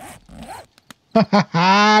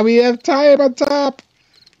 We have time on top.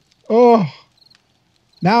 Oh.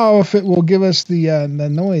 Now if it will give us the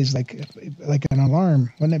noise like an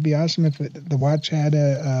alarm. Wouldn't it be awesome if the watch had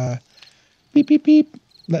a beep, beep, beep,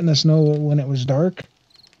 letting us know when it was dark?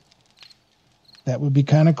 That would be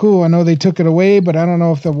kind of cool. I know they took it away, but I don't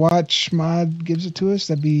know if the watch mod gives it to us.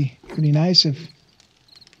 That'd be pretty nice.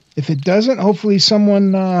 If it doesn't, hopefully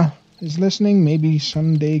someone is listening. Maybe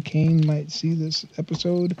someday Kane might see this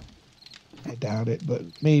episode. I doubt it, but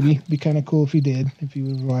maybe. It'd be kind of cool if he did, if he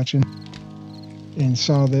was watching and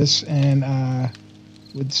saw this and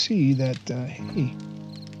would see that, hey,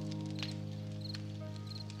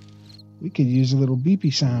 we could use a little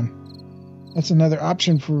beepy sound. That's another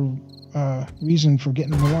option for reason for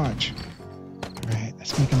getting the watch. All right,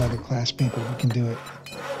 let's make another class paper. We can do it.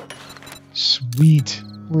 Sweet.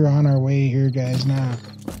 We're on our way here, guys, now.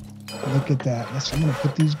 Look at that. I'm going to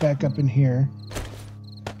put these back up in here.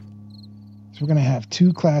 So we're going to have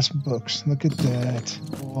 2 class books. Look at that.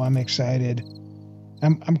 Oh, I'm excited.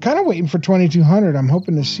 I'm kind of waiting for 2200. I'm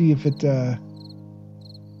hoping to see if it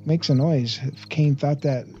makes a noise. If Kane thought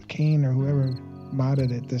that, Kane or whoever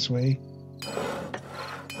modded it this way.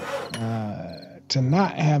 To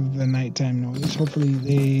not have the nighttime noise. Hopefully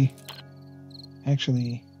they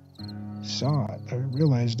actually saw it or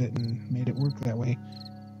realized it and made it work that way.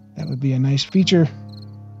 That would be a nice feature.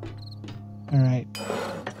 All right.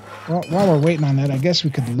 Well, while we're waiting on that, I guess we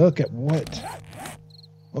could look at what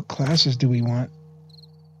classes do we want.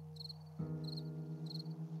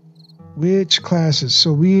 Which classes?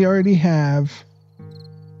 So we already have.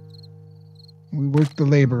 We worked the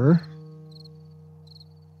laborer.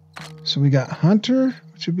 So we got hunter,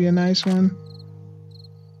 which would be a nice one.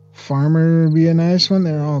 Farmer would be a nice one.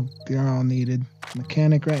 They're all needed.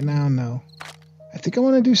 Mechanic right now, no. I think I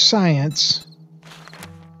want to do science,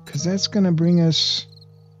 because that's going to bring us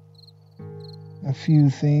a few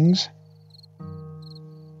things.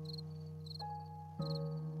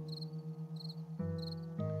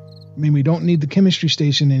 I mean, we don't need the chemistry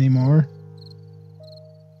station anymore.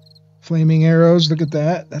 Flaming arrows, look at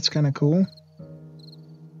that. That's kind of cool.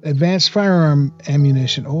 Advanced firearm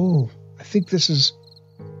ammunition. Oh, I think this is...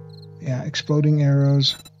 Yeah, exploding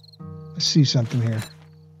arrows. Let's see something here.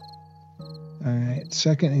 Alright,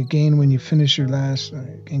 second, again, when you finish your last...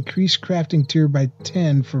 increase crafting tier by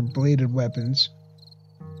 10 for bladed weapons,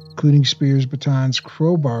 including spears, batons,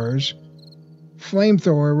 crowbars,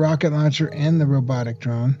 flamethrower, rocket launcher, and the robotic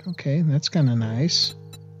drone. Okay, that's kind of nice.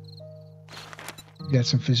 We got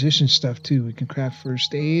some physician stuff, too. We can craft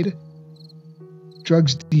first aid.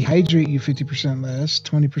 Drugs dehydrate you 50% less,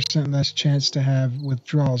 20% less chance to have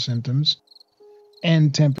withdrawal symptoms,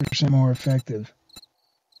 and 10% more effective.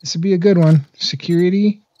 This would be a good one.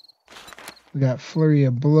 Security. We got flurry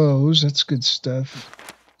of blows. That's good stuff.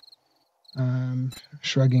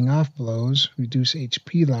 Shrugging off blows. Reduce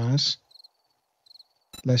HP loss.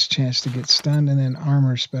 Less chance to get stunned. And then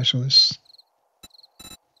armor specialists.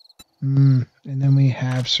 And then we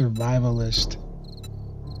have survivalist.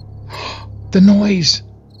 The noise!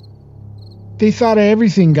 They thought of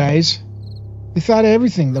everything, guys. They thought of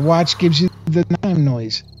everything. The watch gives you the time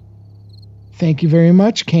noise. Thank you very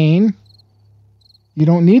much, Kane. You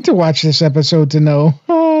don't need to watch this episode to know.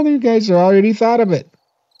 Oh, you guys have already thought of it.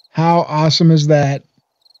 How awesome is that?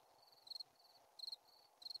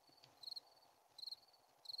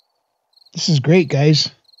 This is great, guys.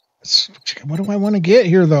 What do I want to get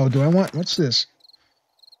here, though? What's this?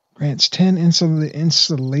 Grants 10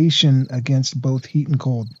 insulation against both heat and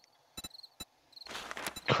cold.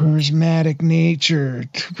 Charismatic nature.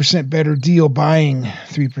 2% better deal buying.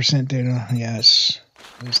 3% data. Yes.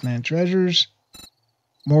 Wasteland treasures.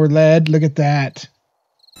 More lead. Look at that.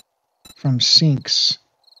 From sinks.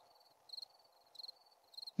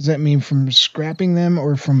 Does that mean from scrapping them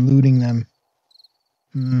or from looting them?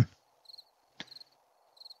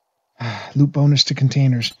 Loot bonus to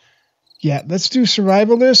containers. Yeah, let's do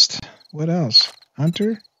survivalist. What else?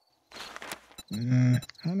 Hunter?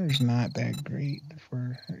 Hunter's not that great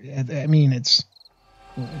for... I mean, it's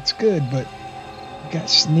good, but we got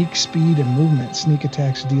sneak speed and movement. Sneak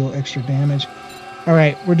attacks deal extra damage. All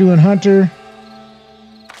right, we're doing Hunter.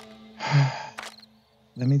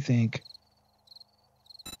 Let me think.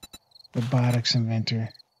 Robotics inventor.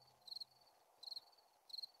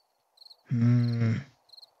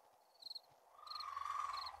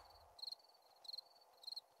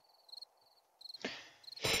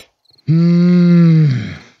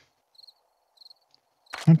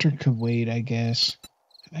 Hunter could wait, I guess.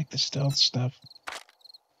 I like the stealth stuff.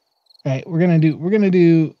 All right, we're gonna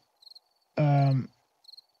do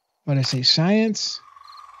what I say, science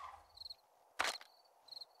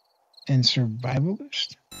and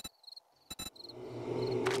survivalist.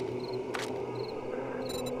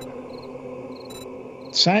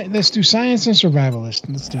 Let's do science and survivalist.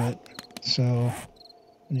 Let's do it. So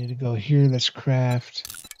we need to go here. Let's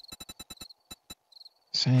craft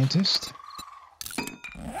scientist.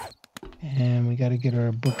 And we got to get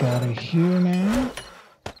our book out of here now.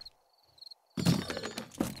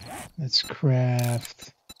 Let's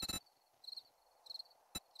craft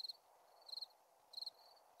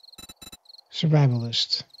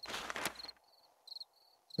survivalist.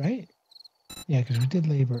 Right? Yeah, because we did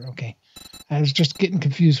labor. Okay. I was just getting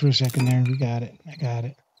confused for a second there. We got it. I got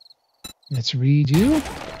it. Let's read you.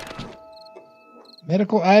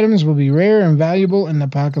 Medical items will be rare and valuable in the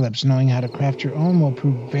apocalypse. Knowing how to craft your own will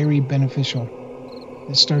prove very beneficial.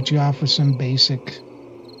 Let's start you off with some basic.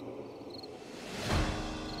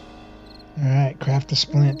 Alright, craft a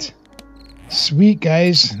splint. Sweet,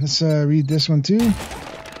 guys. Let's read this one too.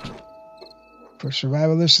 For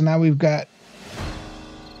survivalists, so now we've got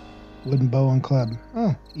wooden bow and club.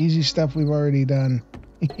 Oh, easy stuff we've already done.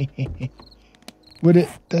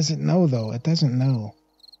 Doesn't know though. It doesn't know.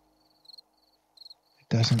 It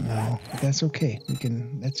doesn't know. But that's okay.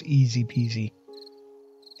 That's easy peasy.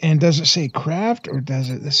 And does it say craft or does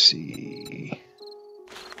it? Let's see.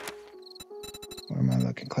 Where am I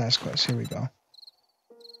looking? Class quest. Here we go.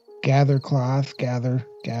 Gather cloth, gather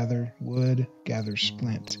wood, gather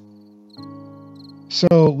splint.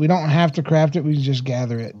 So we don't have to craft it, we can just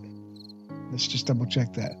gather it. Let's just double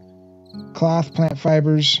check that. Cloth, plant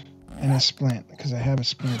fibers, and a splint, because I have a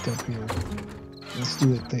splint up here. Let's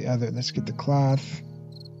do it the other. Let's get the cloth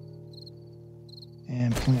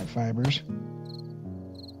and plant fibers.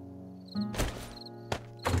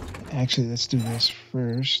 Actually, let's do this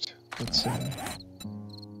first.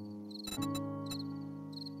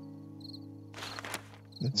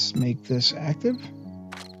 Let's make this active.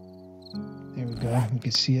 There we go. We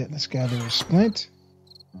can see it. Let's gather a splint.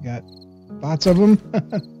 We got lots of them.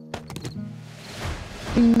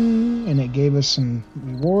 And it gave us some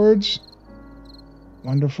rewards.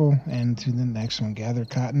 Wonderful. And to the next one. Gather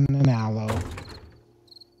cotton and aloe.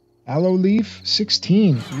 Aloe leaf,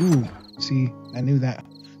 16. Ooh, see, I knew that.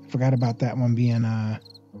 Forgot about that one being,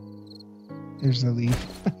 here's the leaf.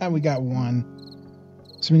 We got one.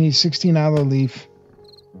 So we need 16 aloe leaf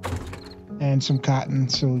and some cotton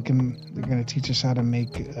so they're going to teach us how to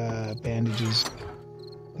make bandages.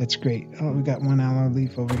 That's great. Oh, we got one aloe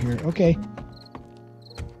leaf over here. Okay.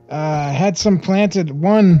 I had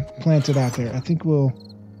one planted out there. I think we'll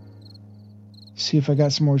see if I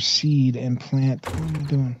got some more seed and plant. What am I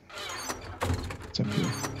doing? What's up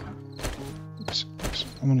here? Oops.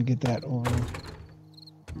 I'm going to get that over.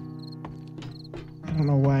 I don't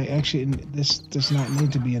know why. Actually, this does not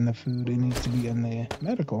need to be in the food. It needs to be in the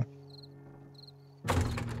medical.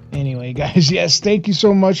 Anyway, guys, yes, thank you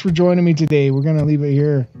so much for joining me today. We're going to leave it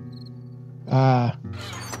here.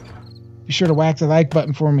 Be sure to whack the like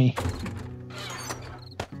button for me.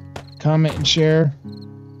 Comment and share.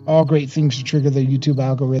 All great things to trigger the YouTube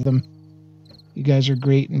algorithm. You guys are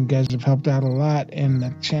great and you guys have helped out a lot. And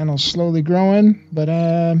the channel's slowly growing, but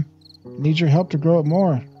need your help to grow it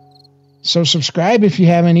more. So subscribe if you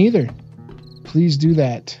haven't either. Please do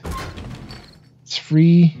that. It's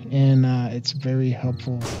free and it's very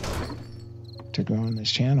helpful to grow on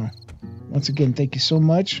this channel. Once again, thank you so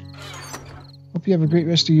much. Hope you have a great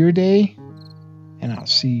rest of your day, and I'll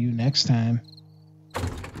see you next time.